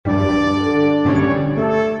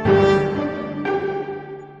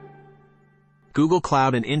Google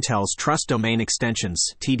Cloud and Intel's Trust Domain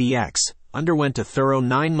Extensions, TDX, underwent a thorough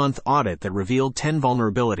 9-month audit that revealed 10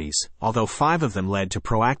 vulnerabilities, although 5 of them led to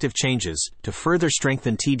proactive changes to further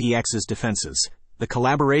strengthen TDX's defenses. The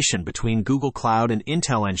collaboration between Google Cloud and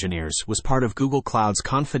Intel engineers was part of Google Cloud's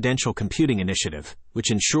Confidential Computing Initiative,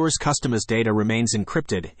 which ensures customers' data remains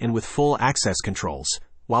encrypted and with full access controls.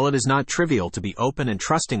 While it is not trivial to be open and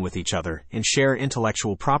trusting with each other and share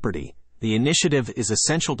intellectual property, the initiative is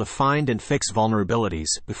essential to find and fix vulnerabilities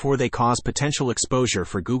before they cause potential exposure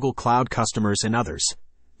for Google Cloud customers and others.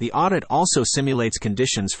 The audit also simulates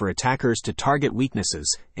conditions for attackers to target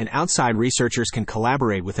weaknesses, and outside researchers can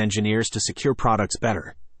collaborate with engineers to secure products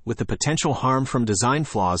better. With the potential harm from design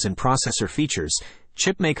flaws in processor features,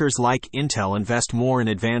 chip makers like Intel invest more in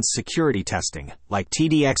advanced security testing, like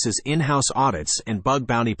TDX's in-house audits and bug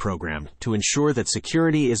bounty program, to ensure that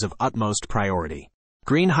security is of utmost priority.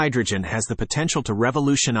 Green hydrogen has the potential to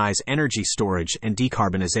revolutionize energy storage and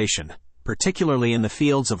decarbonization, particularly in the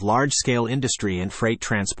fields of large-scale industry and freight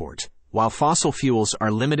transport. While fossil fuels are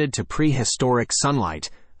limited to prehistoric sunlight,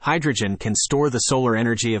 hydrogen can store the solar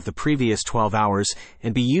energy of the previous 12 hours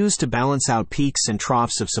and be used to balance out peaks and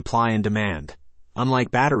troughs of supply and demand. Unlike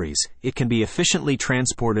batteries, it can be efficiently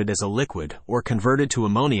transported as a liquid or converted to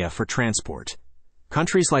ammonia for transport.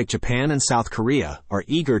 Countries like Japan and South Korea are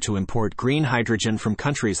eager to import green hydrogen from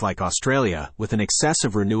countries like Australia with an excess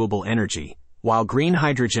of renewable energy. While green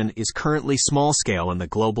hydrogen is currently small-scale in the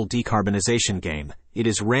global decarbonization game, it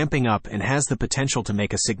is ramping up and has the potential to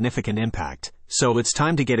make a significant impact. So it's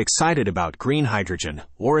time to get excited about green hydrogen,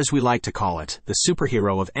 or as we like to call it, the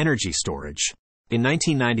superhero of energy storage. In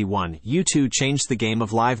 1991, U2 changed the game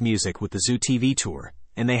of live music with the Zoo TV tour,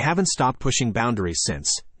 and they haven't stopped pushing boundaries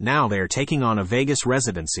since. Now they are taking on a Vegas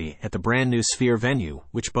residency at the brand new Sphere venue,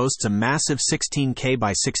 which boasts a massive 16K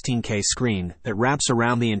by 16K screen that wraps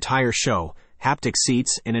around the entire show, haptic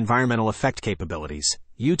seats, and environmental effect capabilities.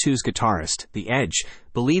 U2's guitarist, The Edge,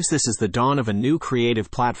 believes this is the dawn of a new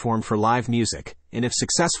creative platform for live music, and if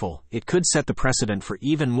successful, it could set the precedent for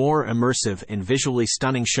even more immersive and visually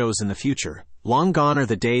stunning shows in the future. Long gone are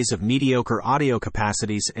the days of mediocre audio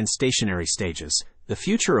capacities and stationary stages. The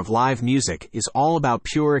future of live music is all about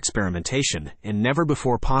pure experimentation and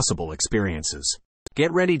never-before-possible experiences.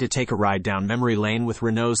 Get ready to take a ride down memory lane with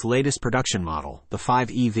Renault's latest production model, the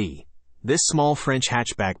 5 EV. This small French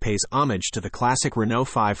hatchback pays homage to the classic Renault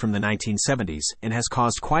 5 from the 1970s and has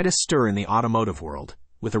caused quite a stir in the automotive world.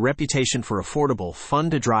 With a reputation for affordable,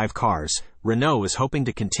 fun-to-drive cars, Renault is hoping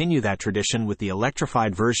to continue that tradition with the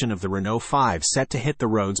electrified version of the Renault 5 set to hit the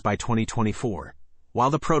roads by 2024.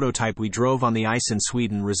 While the prototype we drove on the ice in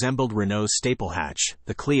Sweden resembled Renault's staple hatch,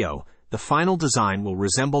 the Clio, the final design will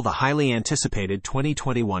resemble the highly anticipated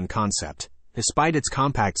 2021 concept. Despite its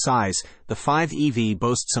compact size, the 5 EV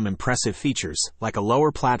boasts some impressive features, like a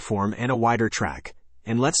lower platform and a wider track.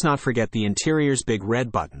 And let's not forget the interior's big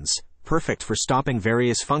red buttons, perfect for stopping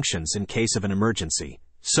various functions in case of an emergency.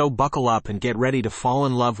 So buckle up and get ready to fall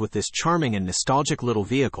in love with this charming and nostalgic little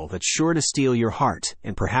vehicle that's sure to steal your heart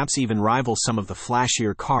and perhaps even rival some of the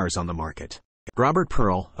flashier cars on the market. Robert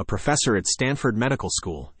Pearl, a professor at Stanford Medical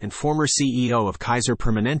School and former CEO of Kaiser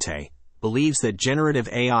Permanente, believes that generative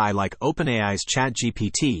AI like OpenAI's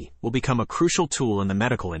ChatGPT will become a crucial tool in the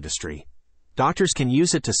medical industry. Doctors can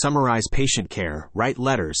use it to summarize patient care, write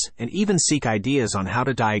letters, and even seek ideas on how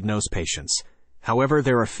to diagnose patients. However,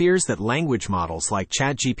 there are fears that language models like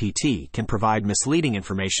ChatGPT can provide misleading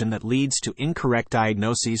information that leads to incorrect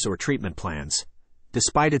diagnoses or treatment plans.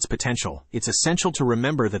 Despite its potential, it's essential to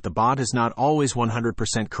remember that the bot is not always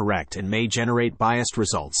 100% correct and may generate biased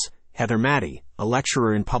results. Heather Maddy, a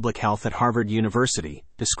lecturer in public health at Harvard University,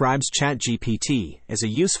 describes ChatGPT as a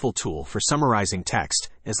useful tool for summarizing text,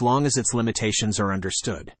 as long as its limitations are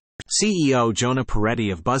understood. CEO Jonah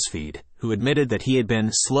Peretti of BuzzFeed, who admitted that he had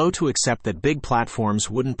been slow to accept that big platforms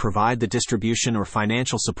wouldn't provide the distribution or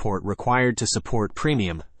financial support required to support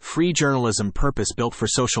premium, free journalism purpose-built for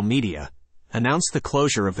social media, announced the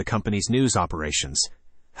closure of the company's news operations.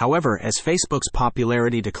 However, as Facebook's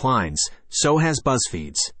popularity declines, so has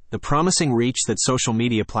BuzzFeed's. The promising reach that social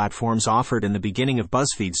media platforms offered in the beginning of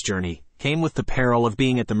BuzzFeed's journey came with the peril of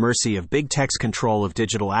being at the mercy of big tech's control of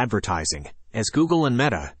digital advertising. As Google and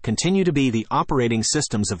Meta continue to be the operating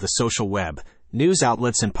systems of the social web, news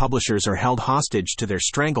outlets and publishers are held hostage to their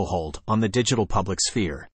stranglehold on the digital public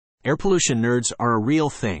sphere. Air pollution nerds are a real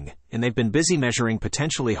thing, and they've been busy measuring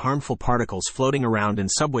potentially harmful particles floating around in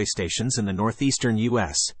subway stations in the northeastern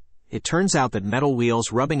U.S. It turns out that metal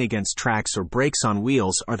wheels rubbing against tracks or brakes on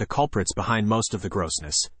wheels are the culprits behind most of the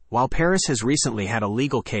grossness. While Paris has recently had a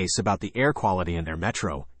legal case about the air quality in their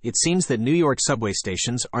metro, it seems that New York subway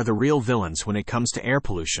stations are the real villains when it comes to air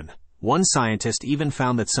pollution. One scientist even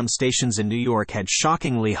found that some stations in New York had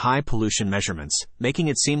shockingly high pollution measurements, making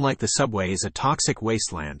it seem like the subway is a toxic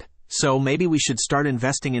wasteland. So maybe we should start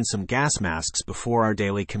investing in some gas masks before our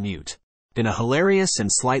daily commute. In a hilarious and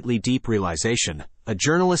slightly deep realization, a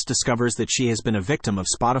journalist discovers that she has been a victim of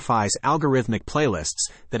Spotify's algorithmic playlists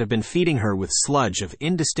that have been feeding her with sludge of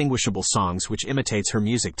indistinguishable songs which imitates her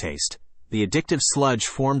music taste. The addictive sludge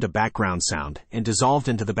formed a background sound and dissolved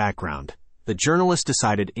into the background. The journalist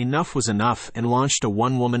decided enough was enough and launched a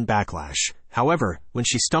one-woman backlash. However, when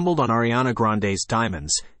she stumbled on Ariana Grande's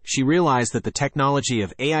Diamonds, she realized that the technology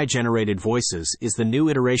of AI-generated voices is the new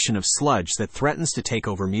iteration of sludge that threatens to take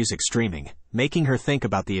over music streaming, making her think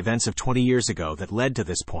about the events of 20 years ago that led to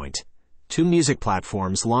this point. Two music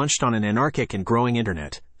platforms launched on an anarchic and growing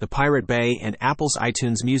internet, the Pirate Bay and Apple's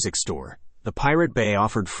iTunes Music Store. The Pirate Bay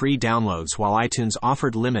offered free downloads while iTunes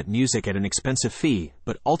offered limit music at an expensive fee,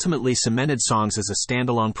 but ultimately cemented songs as a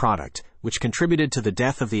standalone product, which contributed to the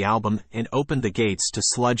death of the album and opened the gates to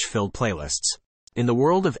sludge-filled playlists. In the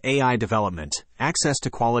world of AI development, access to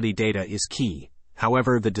quality data is key.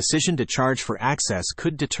 However, the decision to charge for access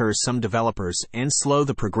could deter some developers and slow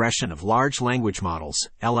the progression of large language models,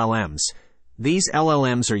 LLMs. These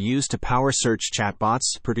LLMs are used to power search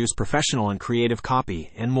chatbots, produce professional and creative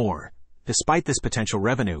copy, and more. Despite this potential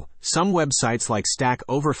revenue, some websites like Stack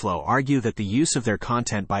Overflow argue that the use of their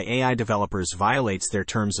content by AI developers violates their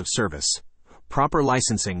terms of service. Proper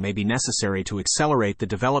licensing may be necessary to accelerate the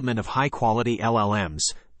development of high-quality LLMs,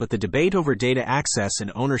 but the debate over data access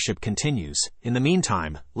and ownership continues. In the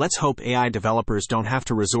meantime, let's hope AI developers don't have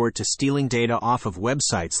to resort to stealing data off of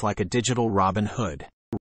websites like a digital Robin Hood.